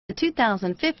The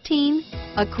 2015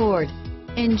 Accord.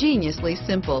 Ingeniously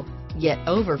simple, yet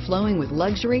overflowing with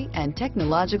luxury and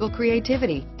technological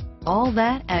creativity. All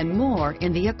that and more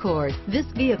in the Accord. This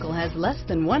vehicle has less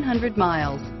than 100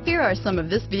 miles. Here are some of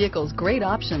this vehicle's great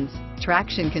options: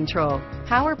 traction control,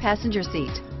 power passenger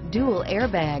seat, dual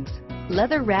airbags,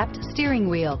 leather-wrapped steering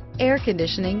wheel, air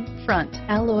conditioning, front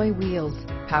alloy wheels,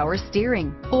 power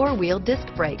steering, four-wheel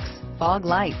disc brakes, fog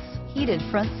lights, heated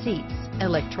front seats,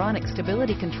 electronic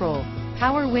stability control,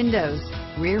 power windows,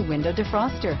 rear window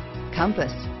defroster,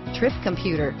 compass, trip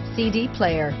computer, CD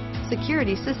player,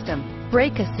 security system,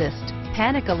 brake assist,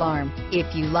 panic alarm.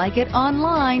 If you like it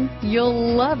online,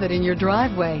 you'll love it in your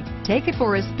driveway. Take it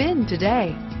for a spin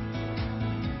today.